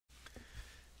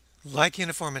Like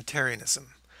uniformitarianism,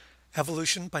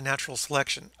 evolution by natural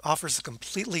selection offers a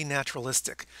completely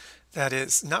naturalistic, that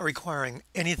is, not requiring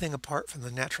anything apart from the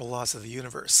natural laws of the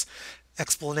universe,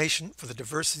 explanation for the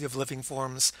diversity of living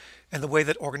forms and the way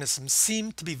that organisms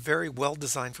seem to be very well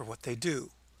designed for what they do.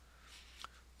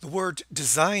 The word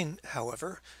design,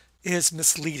 however, is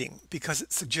misleading because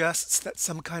it suggests that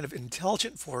some kind of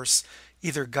intelligent force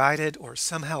either guided or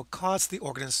somehow caused the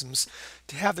organisms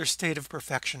to have their state of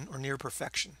perfection or near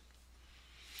perfection.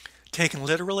 Taken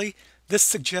literally, this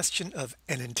suggestion of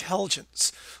an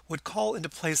intelligence would call into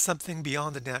play something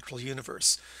beyond the natural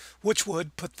universe, which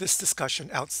would put this discussion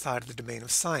outside of the domain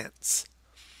of science.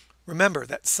 Remember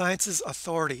that science's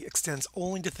authority extends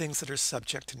only to things that are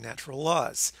subject to natural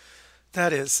laws,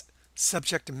 that is,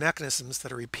 subject to mechanisms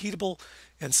that are repeatable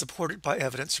and supported by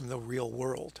evidence from the real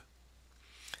world.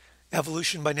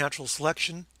 Evolution by natural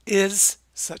selection is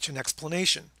such an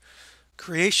explanation.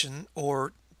 Creation,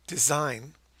 or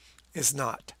design, is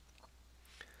not.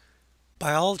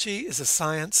 Biology is a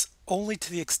science only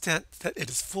to the extent that it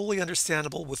is fully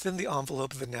understandable within the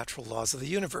envelope of the natural laws of the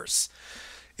universe.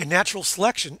 And natural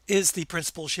selection is the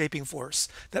principal shaping force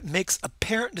that makes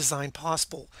apparent design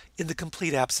possible in the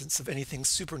complete absence of anything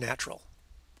supernatural.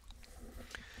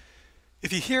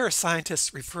 If you hear a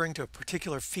scientist referring to a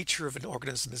particular feature of an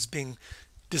organism as being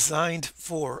designed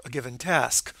for a given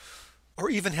task, or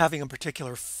even having a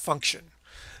particular function,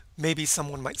 maybe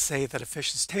someone might say that a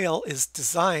fish's tail is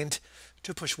designed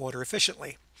to push water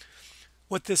efficiently.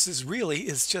 What this is really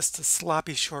is just a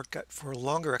sloppy shortcut for a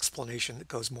longer explanation that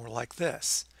goes more like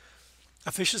this.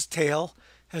 A fish's tail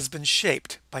has been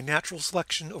shaped by natural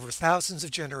selection over thousands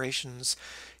of generations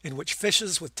in which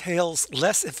fishes with tails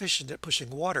less efficient at pushing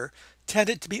water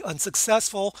tended to be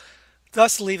unsuccessful,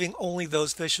 thus leaving only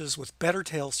those fishes with better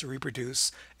tails to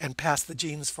reproduce and pass the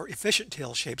genes for efficient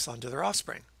tail shapes onto their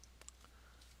offspring.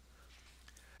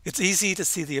 It's easy to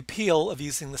see the appeal of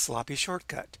using the sloppy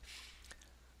shortcut.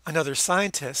 Another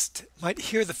scientist might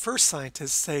hear the first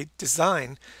scientist say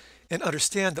design and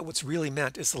understand that what's really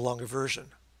meant is the longer version.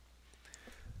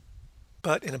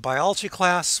 But in a biology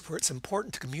class where it's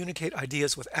important to communicate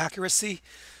ideas with accuracy,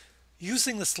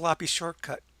 using the sloppy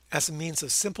shortcut as a means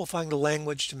of simplifying the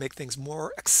language to make things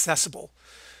more accessible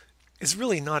is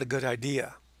really not a good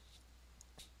idea.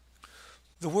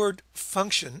 The word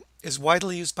function is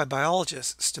widely used by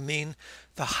biologists to mean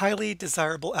the highly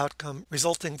desirable outcome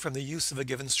resulting from the use of a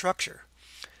given structure,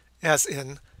 as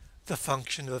in the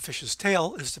function of a fish's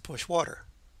tail is to push water.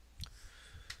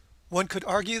 One could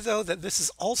argue, though, that this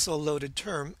is also a loaded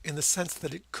term in the sense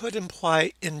that it could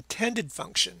imply intended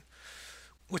function,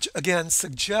 which again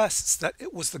suggests that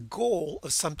it was the goal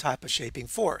of some type of shaping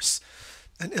force,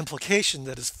 an implication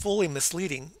that is fully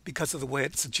misleading because of the way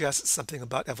it suggests something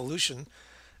about evolution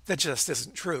that just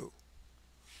isn't true.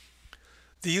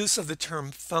 The use of the term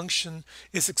function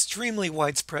is extremely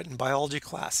widespread in biology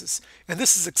classes, and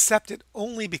this is accepted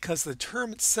only because the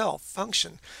term itself,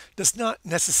 function, does not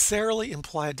necessarily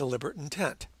imply a deliberate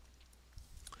intent.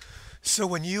 So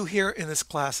when you hear in this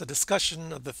class a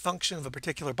discussion of the function of a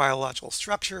particular biological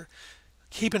structure,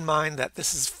 keep in mind that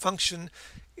this is function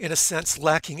in a sense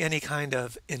lacking any kind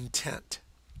of intent.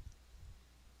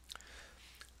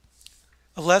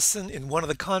 A lesson in one of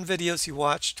the con videos you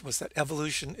watched was that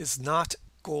evolution is not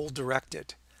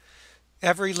goal-directed.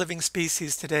 Every living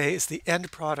species today is the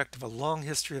end product of a long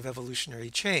history of evolutionary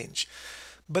change,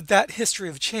 but that history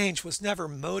of change was never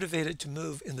motivated to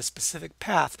move in the specific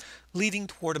path leading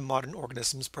toward a modern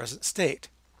organism's present state.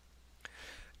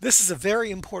 This is a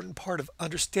very important part of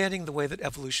understanding the way that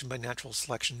evolution by natural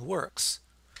selection works.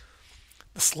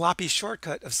 The sloppy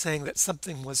shortcut of saying that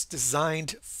something was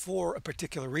designed for a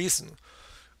particular reason,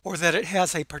 or that it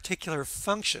has a particular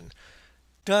function,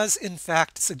 does in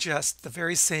fact suggest the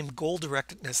very same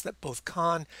goal-directedness that both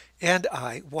Kahn and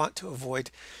I want to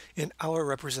avoid in our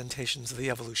representations of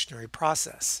the evolutionary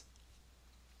process.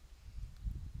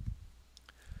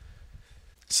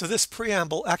 So this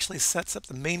preamble actually sets up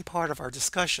the main part of our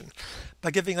discussion by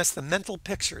giving us the mental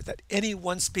picture that any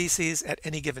one species at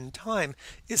any given time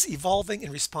is evolving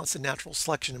in response to natural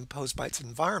selection imposed by its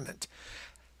environment.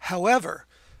 However,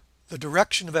 the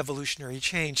direction of evolutionary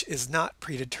change is not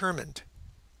predetermined.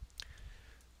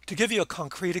 To give you a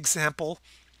concrete example,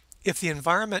 if the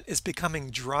environment is becoming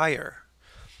drier,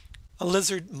 a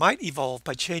lizard might evolve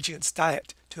by changing its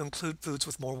diet to include foods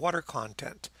with more water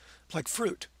content, like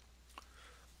fruit.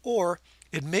 Or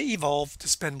it may evolve to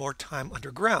spend more time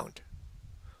underground.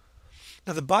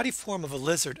 Now, the body form of a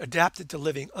lizard adapted to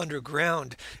living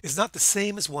underground is not the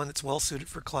same as one that's well suited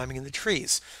for climbing in the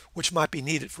trees, which might be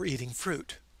needed for eating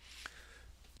fruit.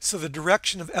 So the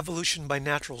direction of evolution by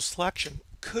natural selection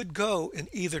could go in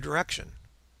either direction.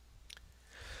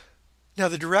 Now,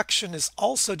 the direction is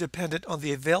also dependent on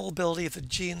the availability of the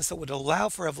genes that would allow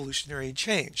for evolutionary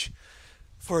change.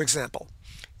 For example,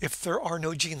 if there are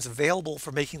no genes available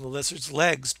for making the lizard's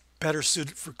legs better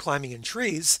suited for climbing in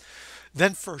trees,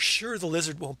 then for sure the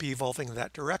lizard won't be evolving in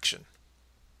that direction.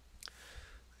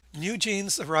 New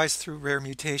genes arise through rare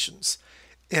mutations,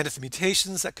 and if the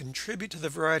mutations that contribute to the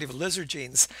variety of lizard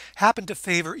genes happen to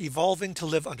favor evolving to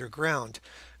live underground,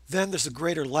 then there's a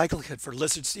greater likelihood for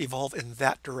lizards to evolve in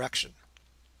that direction.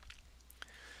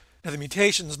 Now, the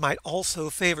mutations might also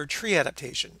favor tree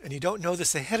adaptation, and you don't know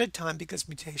this ahead of time because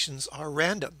mutations are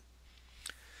random.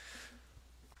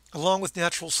 Along with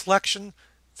natural selection,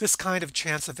 this kind of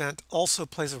chance event also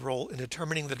plays a role in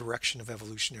determining the direction of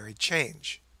evolutionary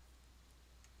change.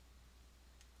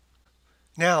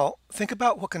 Now, think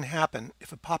about what can happen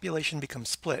if a population becomes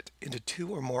split into two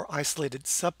or more isolated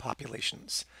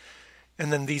subpopulations,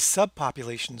 and then these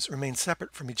subpopulations remain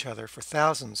separate from each other for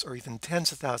thousands or even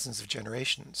tens of thousands of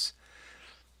generations.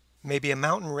 Maybe a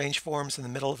mountain range forms in the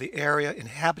middle of the area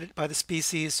inhabited by the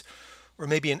species, or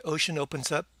maybe an ocean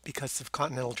opens up because of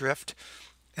continental drift,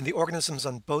 and the organisms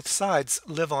on both sides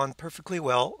live on perfectly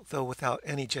well, though without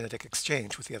any genetic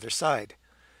exchange with the other side.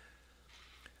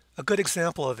 A good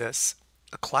example of this,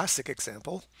 a classic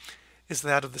example, is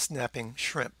that of the snapping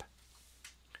shrimp.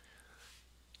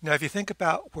 Now, if you think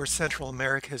about where Central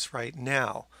America is right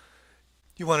now,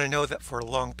 you want to know that for a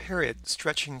long period,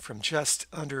 stretching from just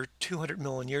under 200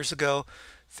 million years ago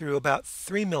through about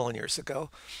 3 million years ago,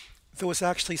 there was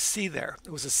actually sea there.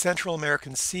 It was a Central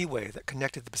American seaway that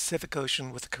connected the Pacific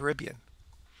Ocean with the Caribbean.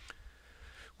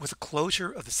 With the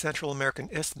closure of the Central American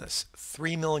Isthmus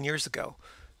 3 million years ago,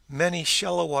 many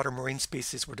shallow water marine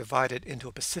species were divided into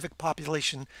a Pacific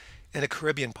population and a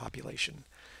Caribbean population,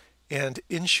 and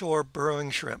inshore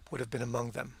burrowing shrimp would have been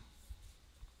among them.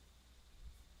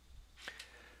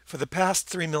 For the past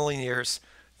 3 million years,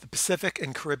 the Pacific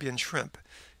and Caribbean shrimp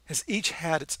has each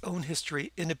had its own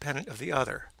history independent of the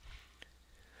other.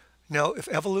 Now, if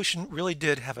evolution really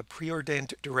did have a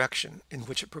preordained direction in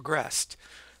which it progressed,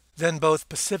 then both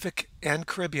Pacific and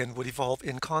Caribbean would evolve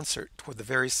in concert toward the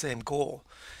very same goal,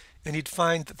 and you'd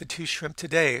find that the two shrimp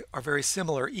today are very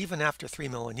similar even after 3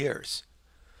 million years.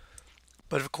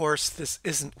 But of course, this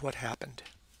isn't what happened.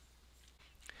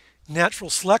 Natural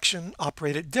selection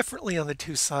operated differently on the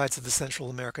two sides of the Central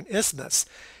American Isthmus,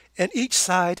 and each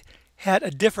side had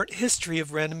a different history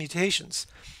of random mutations.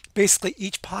 Basically,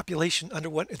 each population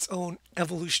underwent its own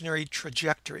evolutionary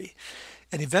trajectory,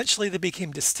 and eventually they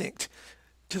became distinct,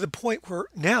 to the point where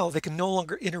now they can no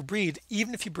longer interbreed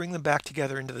even if you bring them back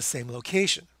together into the same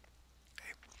location.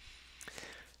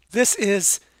 This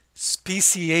is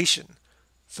speciation,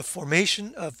 the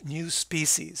formation of new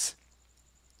species.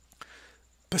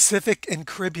 Pacific and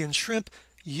Caribbean shrimp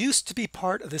used to be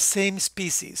part of the same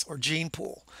species or gene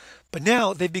pool, but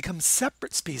now they've become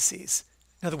separate species.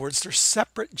 In other words, they're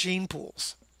separate gene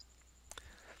pools.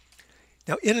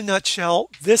 Now, in a nutshell,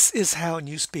 this is how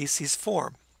new species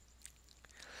form.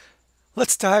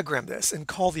 Let's diagram this and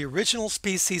call the original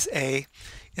species A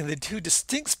and the two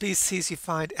distinct species you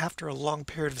find after a long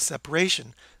period of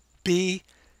separation, B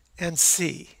and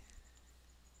C.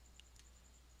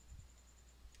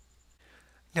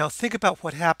 Now think about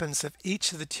what happens if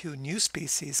each of the two new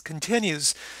species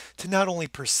continues to not only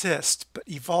persist, but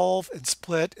evolve and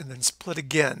split split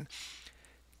again,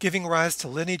 giving rise to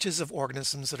lineages of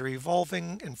organisms that are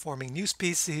evolving and forming new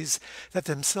species that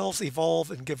themselves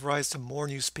evolve and give rise to more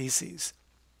new species.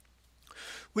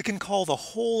 We can call the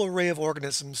whole array of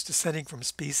organisms descending from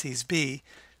species B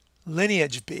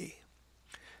lineage B.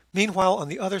 Meanwhile, on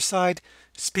the other side,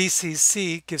 species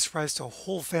C gives rise to a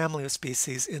whole family of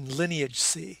species in lineage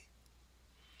C.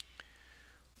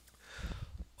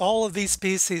 All of these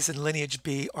species in lineage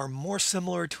B are more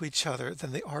similar to each other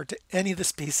than they are to any of the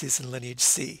species in lineage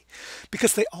C,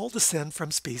 because they all descend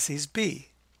from species B.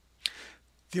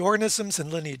 The organisms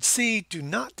in lineage C do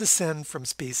not descend from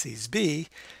species B,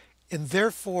 and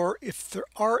therefore, if there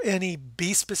are any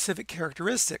B-specific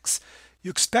characteristics,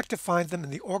 you expect to find them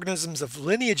in the organisms of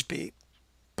lineage B,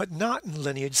 but not in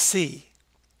lineage C.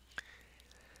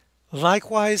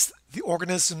 Likewise, the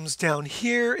organisms down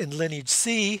here in lineage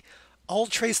C all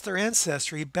trace their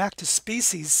ancestry back to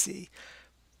species C,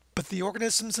 but the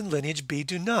organisms in lineage B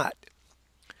do not.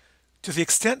 To the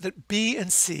extent that B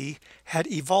and C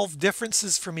had evolved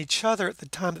differences from each other at the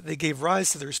time that they gave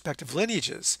rise to their respective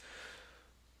lineages,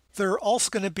 there are also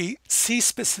going to be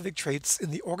C-specific traits in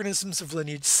the organisms of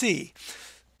lineage C,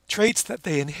 traits that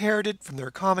they inherited from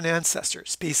their common ancestor,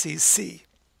 species C.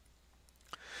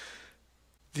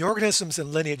 The organisms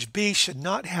in lineage B should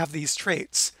not have these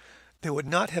traits. They would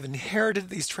not have inherited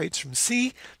these traits from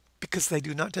C because they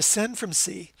do not descend from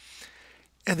C.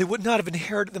 And they would not have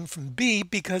inherited them from B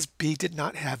because B did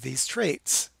not have these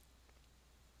traits.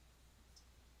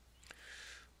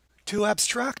 Too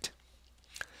abstract?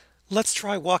 Let's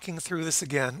try walking through this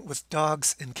again with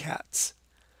dogs and cats.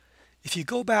 If you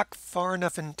go back far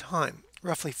enough in time,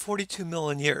 roughly 42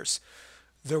 million years,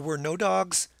 there were no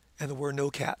dogs and there were no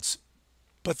cats.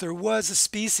 But there was a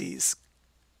species,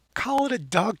 call it a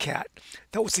dog cat,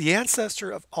 that was the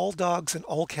ancestor of all dogs and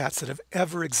all cats that have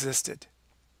ever existed.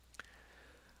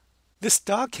 This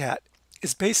dog cat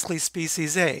is basically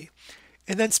species A,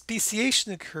 and then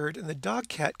speciation occurred and the dog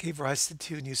cat gave rise to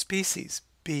two new species,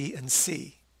 B and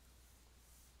C.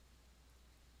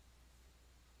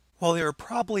 While they were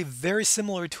probably very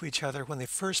similar to each other when they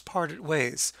first parted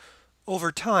ways,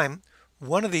 over time,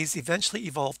 one of these eventually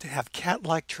evolved to have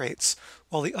cat-like traits,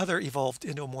 while the other evolved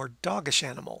into a more doggish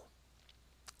animal.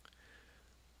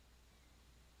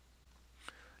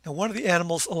 Now, one of the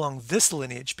animals along this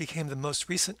lineage became the most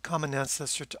recent common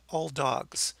ancestor to all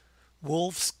dogs.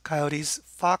 Wolves, coyotes,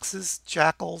 foxes,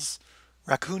 jackals,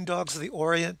 raccoon dogs of the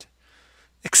Orient,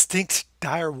 extinct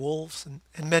dire wolves,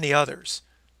 and many others.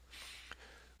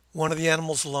 One of the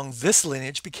animals along this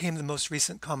lineage became the most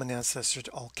recent common ancestor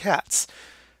to all cats.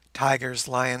 Tigers,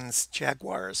 lions,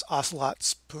 jaguars,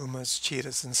 ocelots, pumas,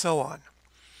 cheetahs, and so on.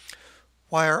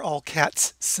 Why are all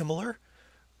cats similar?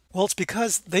 Well, it's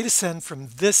because they descend from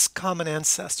this common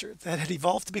ancestor that had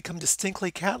evolved to become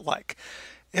distinctly cat-like,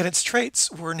 and its traits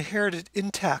were inherited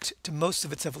intact to most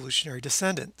of its evolutionary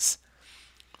descendants.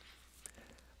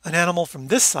 An animal from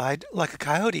this side, like a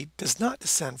coyote, does not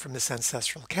descend from this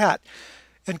ancestral cat,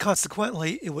 and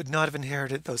consequently, it would not have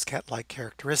inherited those cat-like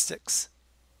characteristics.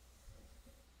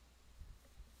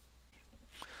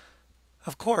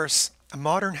 Of course, a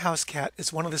modern house cat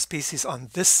is one of the species on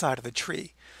this side of the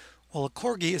tree, while a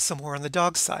corgi is somewhere on the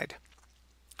dog side.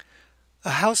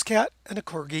 A house cat and a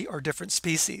corgi are different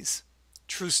species.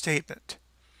 True statement.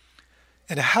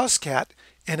 And a house cat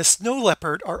and a snow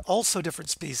leopard are also different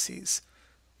species.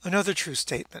 Another true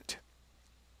statement.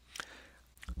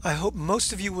 I hope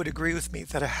most of you would agree with me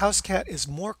that a house cat is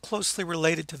more closely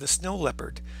related to the snow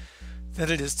leopard than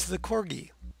it is to the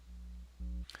corgi.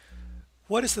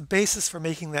 What is the basis for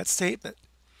making that statement?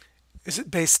 Is it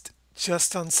based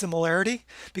just on similarity?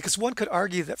 Because one could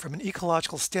argue that from an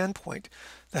ecological standpoint,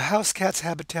 the house cat's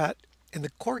habitat and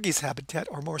the corgi's habitat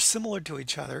are more similar to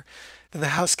each other than the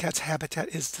house cat's habitat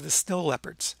is to the snow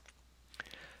leopards.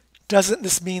 Doesn't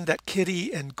this mean that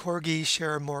kitty and corgi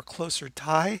share a more closer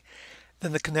tie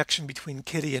than the connection between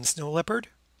kitty and snow leopard?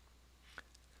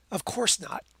 Of course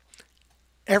not.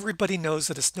 Everybody knows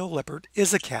that a snow leopard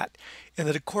is a cat and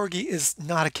that a corgi is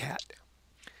not a cat.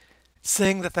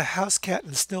 Saying that the house cat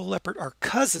and the snow leopard are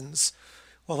cousins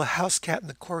while the house cat and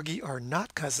the corgi are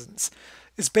not cousins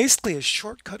is basically a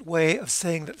shortcut way of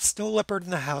saying that the snow leopard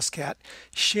and the house cat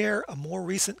share a more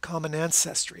recent common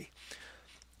ancestry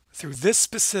through this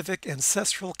specific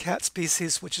ancestral cat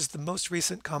species, which is the most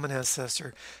recent common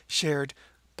ancestor shared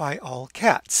by all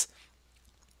cats.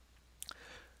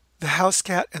 The house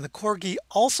cat and the corgi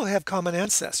also have common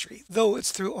ancestry, though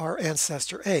it's through our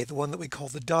ancestor A, the one that we call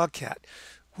the dog cat,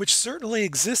 which certainly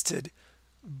existed,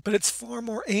 but it's far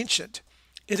more ancient.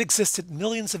 It existed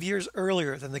millions of years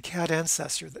earlier than the cat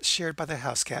ancestor that's shared by the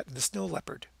house cat and the snow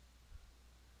leopard.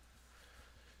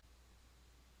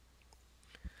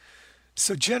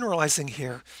 So generalizing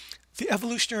here, the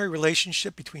evolutionary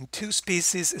relationship between two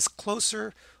species is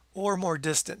closer or more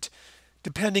distant,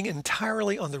 depending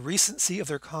entirely on the recency of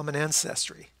their common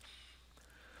ancestry.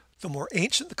 The more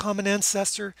ancient the common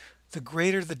ancestor, the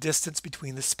greater the distance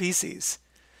between the species.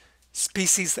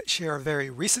 Species that share a very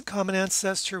recent common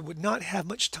ancestor would not have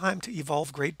much time to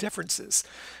evolve great differences,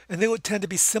 and they would tend to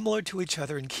be similar to each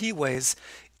other in key ways,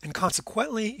 and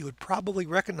consequently, you would probably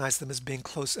recognize them as being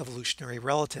close evolutionary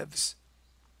relatives.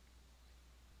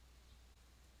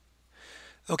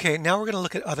 Okay, now we're going to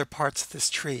look at other parts of this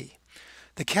tree.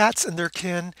 The cats and their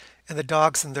kin and the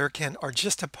dogs and their kin are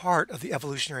just a part of the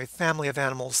evolutionary family of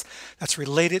animals that's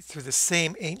related through the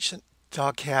same ancient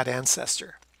dog-cat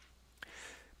ancestor.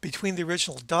 Between the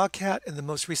original dog cat and the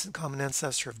most recent common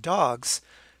ancestor of dogs,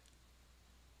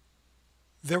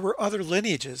 there were other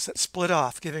lineages that split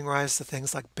off, giving rise to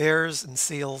things like bears and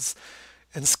seals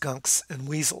and skunks and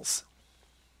weasels.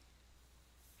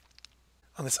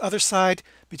 On this other side,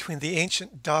 between the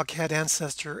ancient dog-cat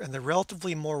ancestor and the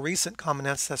relatively more recent common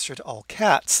ancestor to all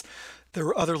cats, there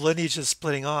were other lineages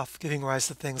splitting off, giving rise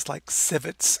to things like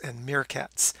civets and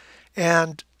meerkats,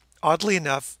 and, oddly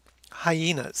enough,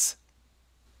 hyenas.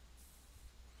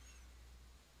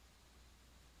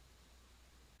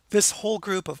 This whole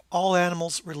group of all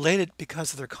animals related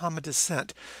because of their common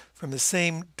descent from the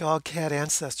same dog-cat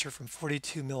ancestor from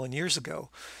 42 million years ago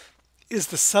is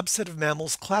the subset of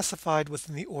mammals classified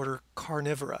within the order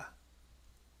Carnivora.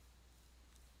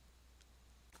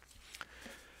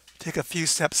 Take a few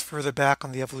steps further back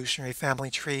on the evolutionary family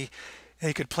tree, and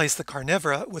you could place the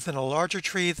Carnivora within a larger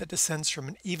tree that descends from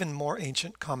an even more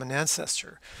ancient common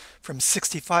ancestor from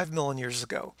 65 million years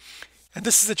ago. And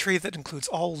this is a tree that includes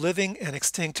all living and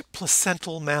extinct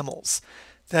placental mammals,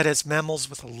 that is, mammals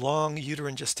with a long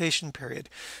uterine gestation period,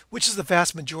 which is the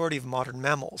vast majority of modern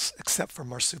mammals, except for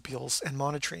marsupials and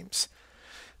monotremes.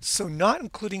 So not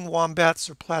including wombats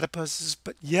or platypuses,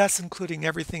 but yes, including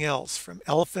everything else, from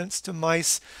elephants to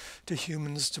mice to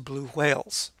humans to blue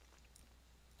whales.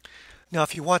 Now,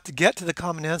 if you want to get to the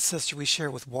common ancestor we share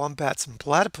with wombats and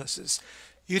platypuses,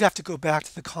 you'd have to go back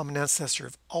to the common ancestor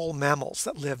of all mammals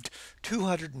that lived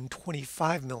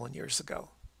 225 million years ago.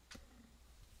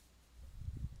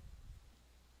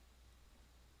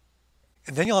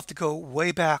 And then you'll have to go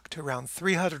way back to around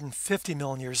 350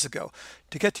 million years ago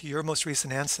to get to your most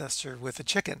recent ancestor with a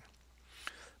chicken.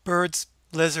 Birds,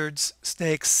 lizards,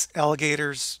 snakes,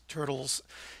 alligators, turtles,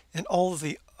 and all of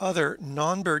the other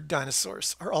non-bird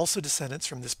dinosaurs are also descendants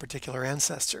from this particular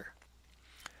ancestor.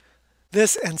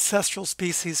 This ancestral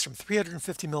species from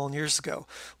 350 million years ago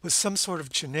was some sort of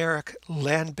generic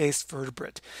land-based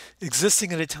vertebrate,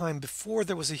 existing at a time before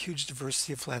there was a huge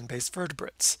diversity of land-based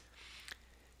vertebrates.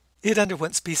 It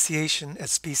underwent speciation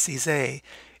as species A,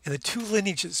 and the two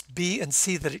lineages B and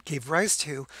C that it gave rise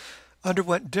to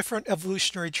underwent different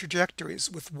evolutionary trajectories,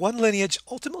 with one lineage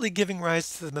ultimately giving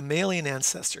rise to the mammalian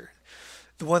ancestor,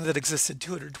 the one that existed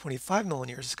 225 million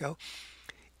years ago,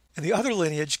 and the other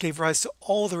lineage gave rise to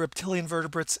all the reptilian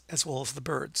vertebrates as well as the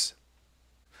birds.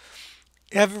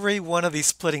 Every one of these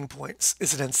splitting points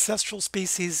is an ancestral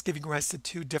species giving rise to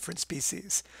two different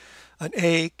species, an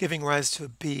A giving rise to a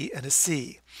B and a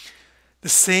C. The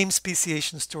same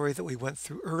speciation story that we went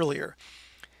through earlier.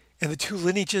 And the two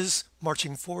lineages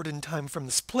marching forward in time from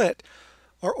the split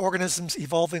are organisms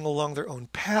evolving along their own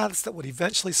paths that would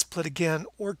eventually split again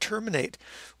or terminate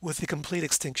with the complete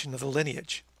extinction of the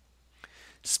lineage.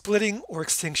 Splitting or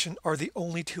extinction are the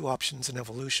only two options in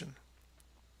evolution.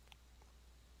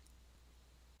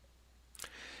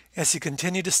 As you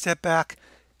continue to step back,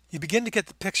 you begin to get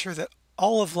the picture that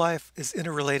all of life is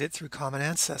interrelated through common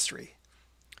ancestry.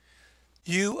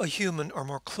 You, a human, are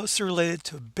more closely related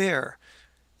to a bear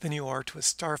than you are to a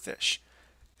starfish.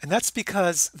 And that's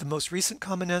because the most recent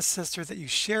common ancestor that you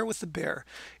share with the bear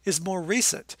is more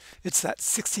recent. It's that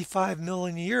 65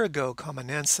 million year ago common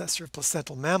ancestor of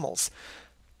placental mammals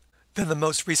than the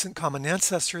most recent common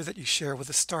ancestor that you share with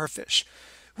a starfish,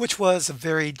 which was a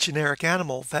very generic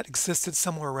animal that existed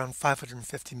somewhere around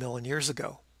 550 million years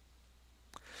ago.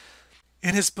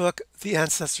 In his book, The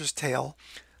Ancestor's Tale,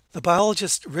 the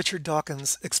biologist Richard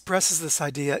Dawkins expresses this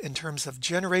idea in terms of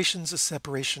generations of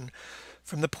separation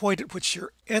from the point at which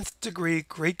your nth degree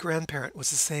great-grandparent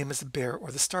was the same as the bear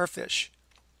or the starfish.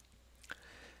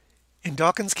 In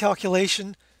Dawkins'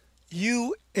 calculation,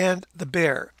 you and the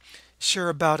bear share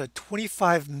about a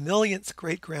 25 millionth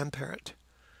great-grandparent.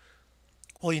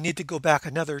 Well, you need to go back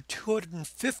another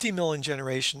 250 million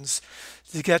generations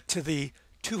to get to the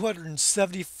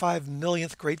 275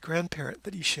 millionth great-grandparent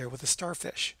that you share with a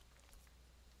starfish.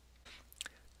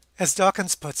 As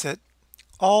Dawkins puts it,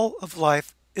 all of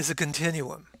life is a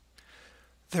continuum.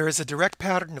 There is a direct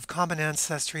pattern of common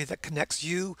ancestry that connects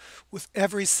you with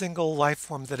every single life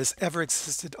form that has ever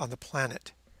existed on the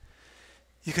planet.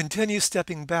 You continue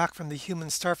stepping back from the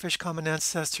human starfish common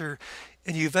ancestor,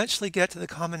 and you eventually get to the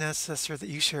common ancestor that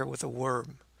you share with a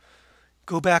worm.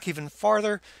 Go back even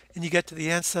farther, and you get to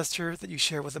the ancestor that you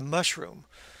share with a mushroom,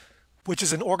 which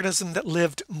is an organism that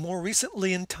lived more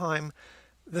recently in time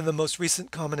than the most recent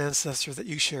common ancestor that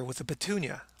you share with a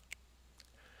petunia.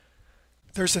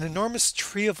 There's an enormous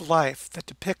tree of life that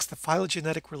depicts the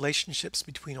phylogenetic relationships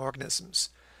between organisms.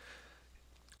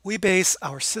 We base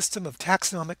our system of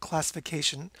taxonomic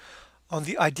classification on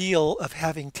the ideal of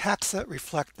having taxa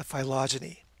reflect the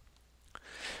phylogeny.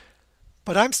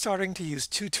 But I'm starting to use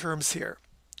two terms here,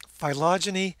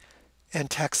 phylogeny and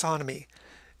taxonomy,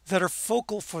 that are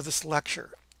focal for this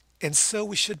lecture, and so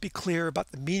we should be clear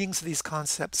about the meanings of these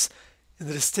concepts and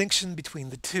the distinction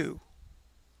between the two.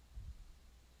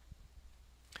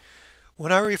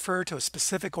 When I refer to a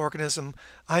specific organism,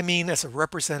 I mean as a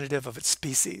representative of its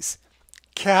species.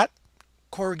 Cat,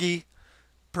 corgi,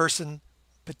 person,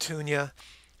 petunia,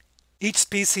 Each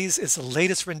species is the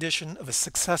latest rendition of a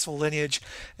successful lineage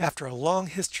after a long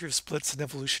history of splits and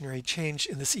evolutionary change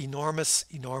in this enormous,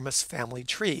 enormous family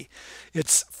tree.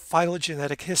 It's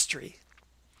phylogenetic history.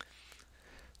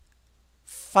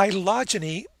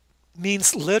 Phylogeny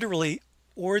means literally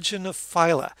origin of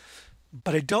phyla,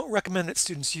 but I don't recommend that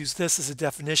students use this as a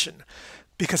definition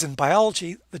because in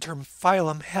biology, the term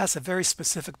phylum has a very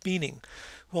specific meaning.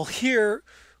 Well, here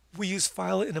we use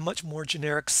phyla in a much more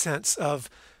generic sense of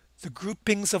the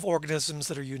groupings of organisms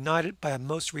that are united by a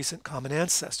most recent common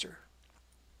ancestor.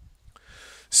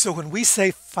 So when we say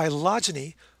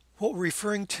phylogeny, what we're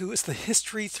referring to is the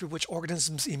history through which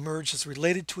organisms emerge as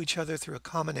related to each other through a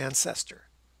common ancestor.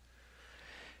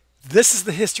 This is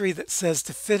the history that says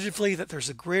definitively that there's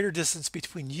a greater distance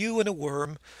between you and a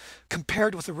worm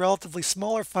compared with a relatively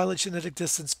smaller phylogenetic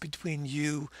distance between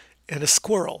you and a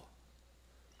squirrel.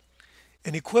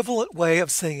 An equivalent way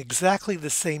of saying exactly the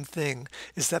same thing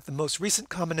is that the most recent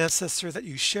common ancestor that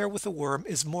you share with a worm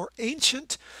is more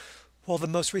ancient, while the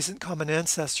most recent common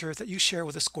ancestor that you share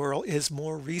with a squirrel is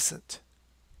more recent.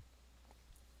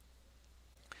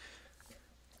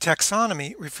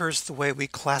 Taxonomy refers to the way we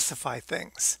classify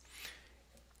things.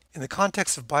 In the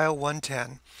context of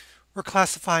BIO100, we're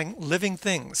classifying living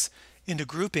things into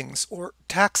groupings or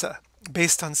taxa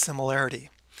based on similarity.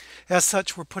 As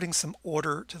such, we're putting some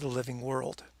order to the living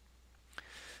world.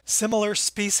 Similar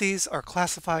species are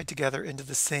classified together into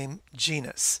the same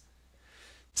genus.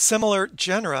 Similar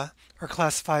genera are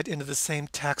classified into the same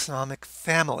taxonomic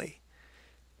family.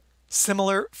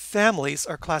 Similar families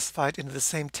are classified into the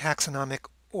same taxonomic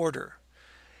order.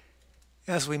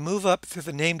 As we move up through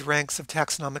the named ranks of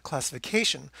taxonomic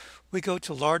classification, we go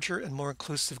to larger and more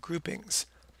inclusive groupings.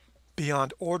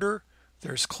 Beyond order,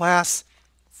 there's class,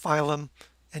 phylum,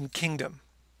 and kingdom.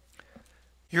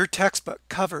 Your textbook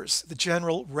covers the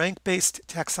general rank-based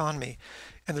taxonomy,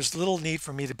 and there's little need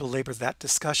for me to belabor that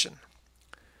discussion.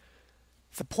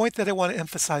 The point that I want to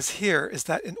emphasize here is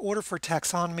that in order for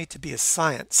taxonomy to be a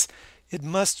science, it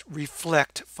must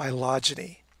reflect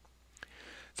phylogeny.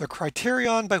 The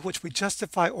criterion by which we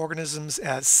justify organisms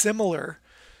as similar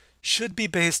should be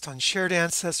based on shared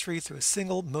ancestry through a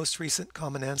single most recent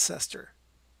common ancestor.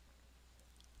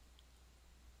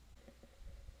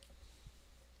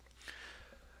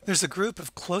 There's a group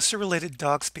of closely related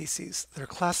dog species that are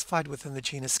classified within the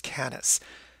genus Canis,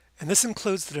 and this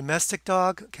includes the domestic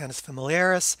dog, Canis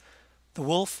familiaris, the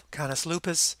wolf, Canis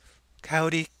lupus,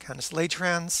 coyote, Canis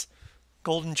latrans,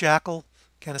 golden jackal,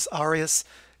 Canis aureus,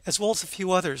 as well as a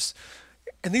few others.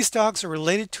 And these dogs are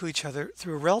related to each other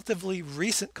through a relatively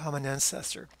recent common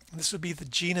ancestor. And this would be the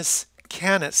genus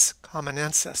Canis common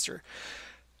ancestor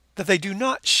that they do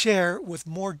not share with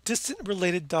more distant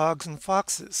related dogs and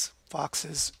foxes,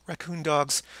 raccoon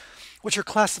dogs, which are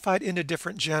classified into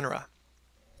different genera.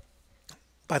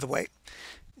 By the way,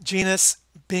 genus,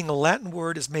 being a Latin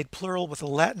word, is made plural with a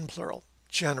Latin plural,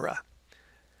 genera.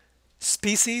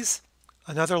 Species,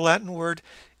 another Latin word,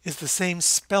 is the same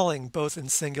spelling both in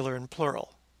singular and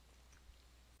plural.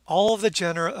 All of the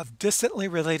genera of distantly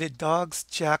related dogs,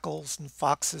 jackals, and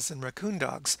foxes and raccoon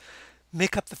dogs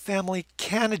make up the family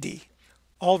Canidae,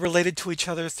 all related to each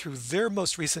other through their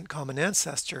most recent common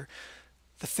ancestor,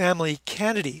 the family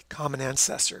Canidae common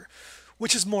ancestor,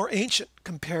 which is more ancient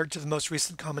compared to the most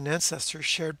recent common ancestor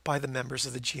shared by the members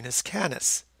of the genus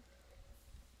Canis.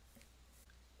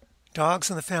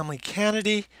 Dogs in the family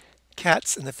Canidae,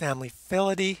 cats in the family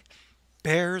Felidae,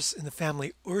 bears in the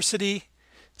family Ursidae,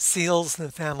 seals in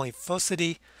the family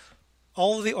Phocidae.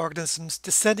 All of the organisms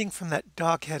descending from that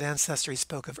doghead ancestor he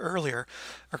spoke of earlier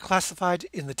are classified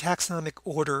in the taxonomic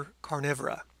order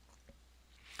Carnivora.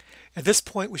 At this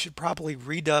point, we should probably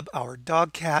redub our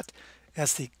dog-cat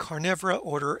as the Carnivora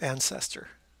order ancestor.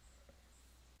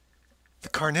 The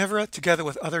Carnivora, together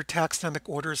with other taxonomic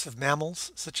orders of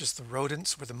mammals, such as the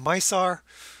rodents where the mice are,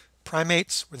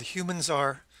 primates where the humans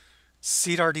are,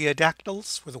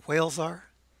 Cedardiadactyls where the whales are,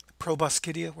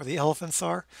 Proboscidea where the elephants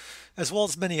are, as well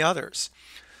as many others,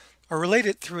 are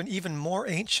related through an even more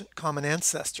ancient common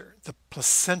ancestor, the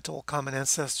placental common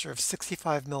ancestor of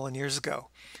 65 million years ago.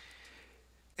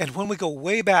 And when we go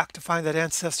way back to find that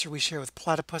ancestor we share with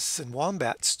platypuses and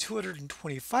wombats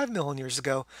 225 million years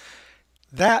ago,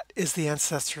 that is the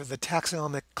ancestor of the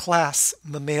taxonomic class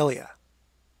Mammalia.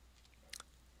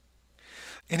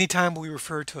 Anytime we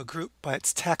refer to a group by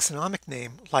its taxonomic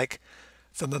name, like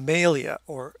the Mammalia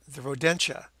or the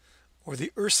Rodentia or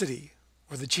the Ursidae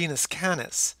or the genus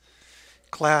Canis,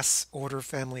 class, order,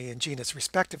 family, and genus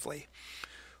respectively,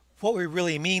 what we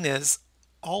really mean is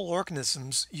all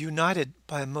organisms united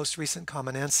by a most recent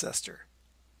common ancestor.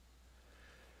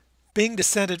 Being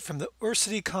descended from the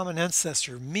Ursidae common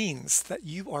ancestor means that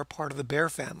you are part of the bear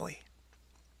family.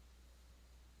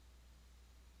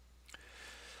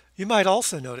 You might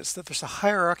also notice that there's a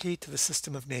hierarchy to the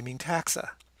system of naming taxa.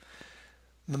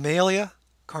 Mammalia,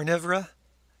 Carnivora,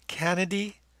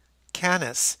 Canidae,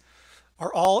 Canis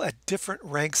are all at different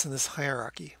ranks in this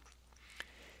hierarchy.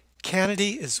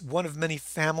 Canidae is one of many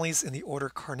families in the order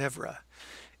Carnivora.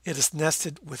 It is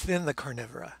nested within the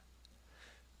Carnivora.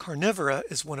 Carnivora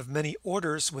is one of many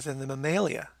orders within the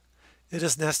Mammalia. It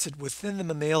is nested within the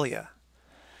Mammalia.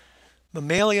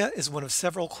 Mammalia is one of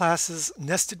several classes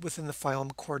nested within the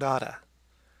phylum Chordata.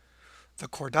 The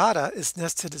Chordata is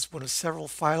nested as one of several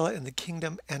phyla in the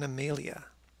kingdom Animalia.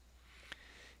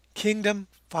 Kingdom,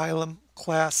 phylum,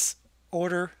 class,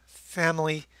 order,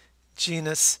 family,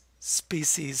 genus,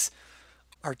 species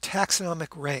are taxonomic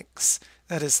ranks,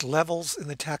 that is, levels in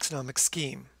the taxonomic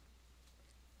scheme.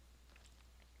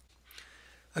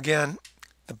 Again,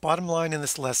 the bottom line in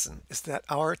this lesson is that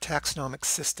our taxonomic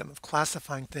system of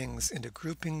classifying things into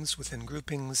groupings within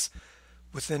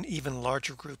even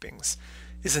larger groupings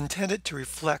is intended to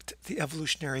reflect the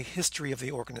evolutionary history of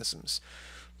the organisms,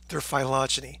 their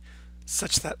phylogeny,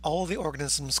 such that all the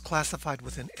organisms classified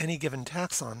within any given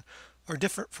taxon are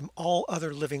different from all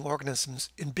other living organisms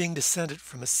in being descended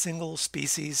from a single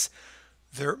species,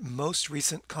 their most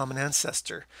recent common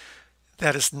ancestor,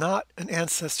 that is not an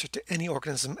ancestor to any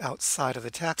organism outside of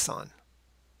the taxon.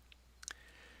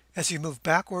 As you move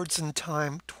backwards in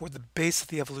time toward the base of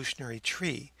the evolutionary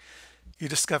tree, you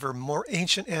discover more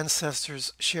ancient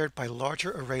ancestors shared by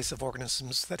larger arrays of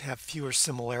organisms that have fewer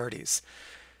similarities.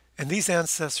 And these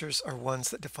ancestors are ones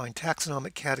that define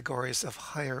taxonomic categories of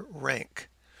higher rank.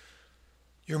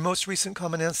 Your most recent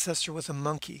common ancestor with a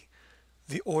monkey,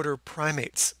 the order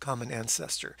Primates common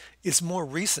ancestor, is more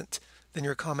recent than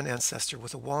your common ancestor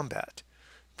with a wombat,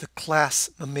 the class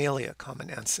Mammalia common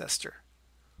ancestor.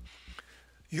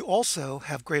 You also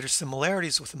have greater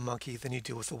similarities with a monkey than you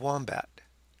do with a wombat.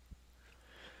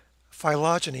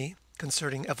 Phylogeny,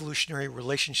 concerning evolutionary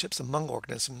relationships among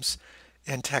organisms,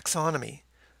 and taxonomy,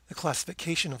 the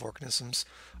classification of organisms,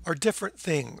 are different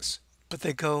things, but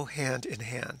they go hand in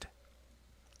hand.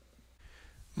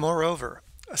 Moreover,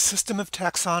 a system of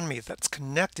taxonomy that's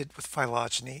connected with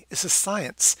phylogeny is a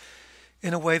science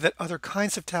in a way that other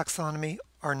kinds of taxonomy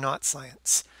are not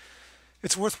science.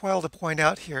 It's worthwhile to point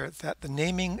out here that the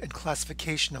naming and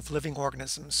classification of living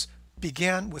organisms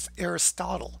began with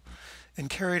Aristotle and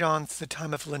carried on to the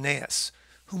time of Linnaeus,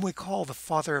 whom we call the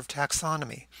father of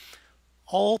taxonomy,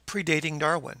 all predating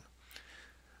Darwin.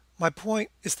 My point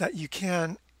is that you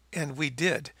can, and we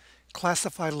did,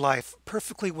 classify life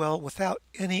perfectly well without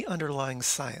any underlying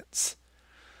science.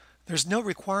 There's no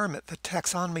requirement that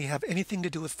taxonomy have anything to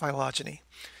do with phylogeny.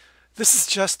 This is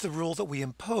just the rule that we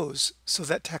impose so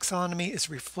that taxonomy is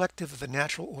reflective of the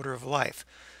natural order of life,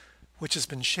 which has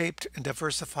been shaped and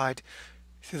diversified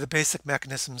through the basic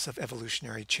mechanisms of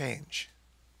evolutionary change.